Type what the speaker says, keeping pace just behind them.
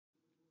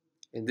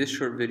In this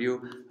short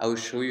video, I will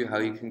show you how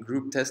you can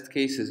group test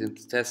cases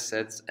into test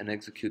sets and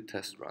execute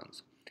test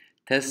runs.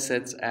 Test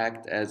sets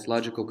act as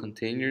logical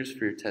containers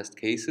for your test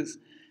cases,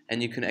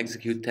 and you can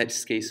execute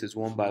test cases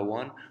one by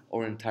one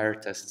or entire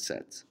test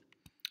sets.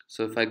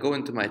 So if I go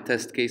into my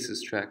test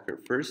cases tracker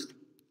first,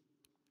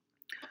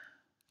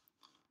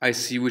 I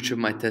see which of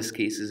my test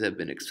cases have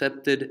been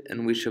accepted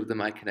and which of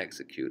them I can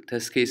execute.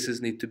 Test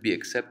cases need to be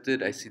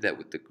accepted. I see that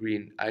with the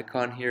green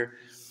icon here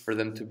for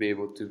them to be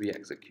able to be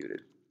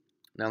executed.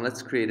 Now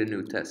let's create a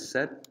new test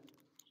set.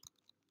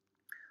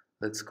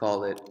 Let's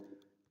call it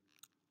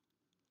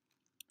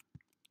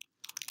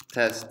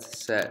test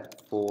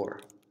set for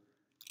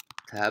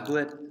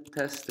tablet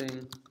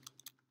testing.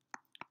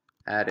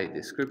 Add a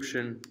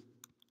description.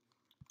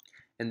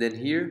 And then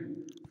here,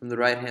 from the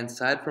right hand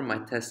side from my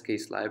test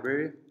case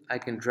library, I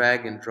can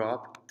drag and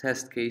drop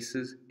test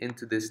cases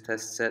into this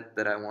test set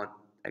that I want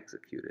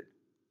executed.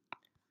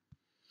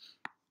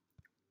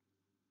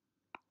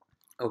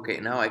 Okay,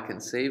 now I can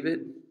save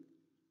it.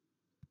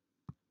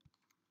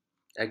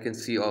 I can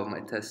see all of my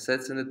test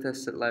sets in the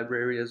test set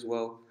library as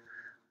well.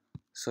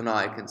 So now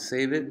I can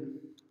save it.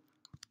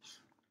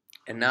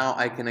 And now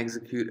I can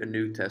execute a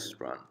new test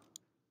run.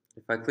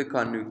 If I click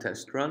on new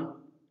test run,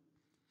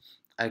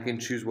 I can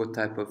choose what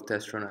type of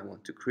test run I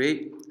want to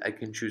create. I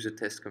can choose a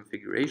test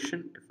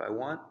configuration if I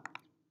want.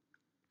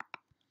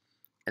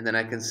 And then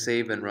I can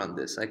save and run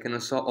this. I can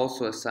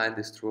also assign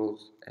this to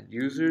roles and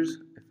users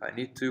if I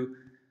need to.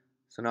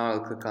 So now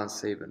I'll click on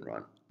save and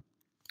run.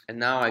 And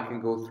now I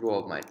can go through all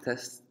of my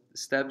test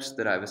steps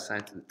that I've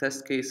assigned to the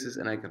test cases,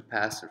 and I can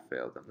pass or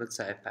fail them. Let's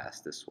say I pass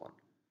this one.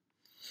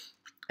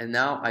 And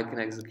now I can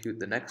execute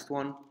the next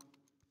one.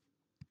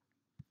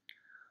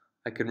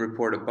 I can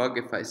report a bug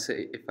if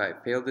I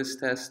fail this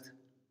test,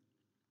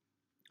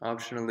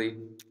 optionally.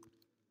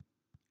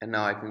 And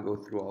now I can go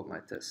through all of my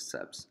test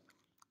steps.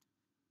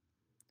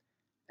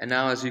 And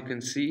now, as you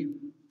can see,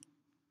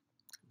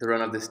 the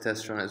run of this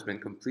test run has been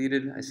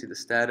completed. I see the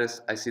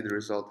status, I see the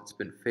result, it's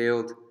been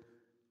failed,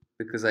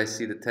 because I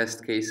see the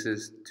test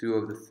cases, 2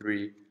 of the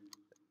 3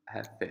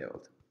 have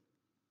failed.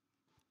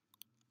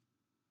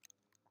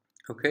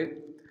 Okay,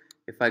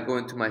 if I go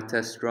into my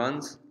test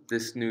runs,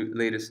 this new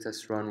latest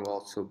test run will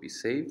also be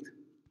saved.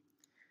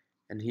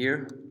 And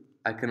here,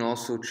 I can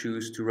also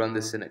choose to run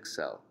this in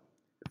Excel.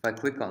 If I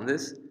click on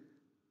this,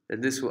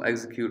 then this will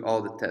execute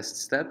all the test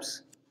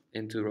steps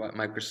into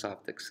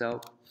Microsoft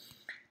Excel.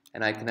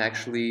 And I can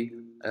actually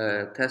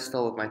test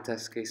all of my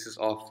test cases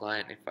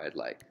offline if I'd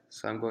like.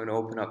 So I'm going to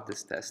open up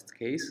this test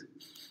case.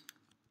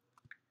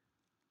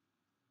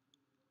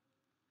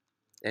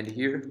 And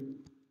here,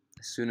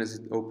 as soon as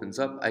it opens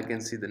up, I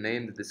can see the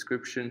name, the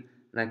description,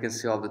 and I can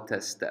see all the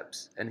test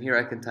steps. And here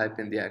I can type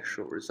in the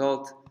actual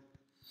result,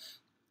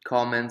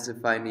 comments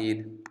if I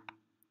need,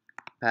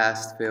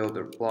 passed, failed,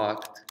 or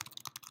blocked.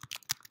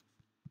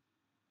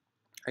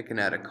 I can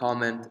add a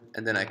comment,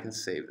 and then I can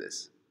save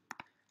this.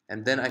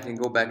 And then I can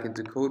go back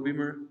into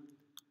Codebeamer,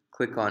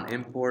 click on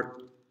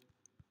import,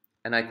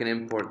 and I can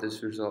import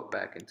this result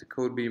back into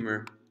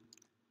Codebeamer,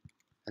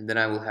 and then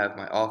I will have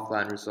my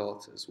offline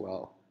results as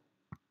well.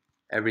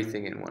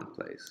 Everything in one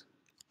place.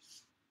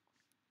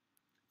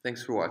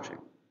 Thanks for watching.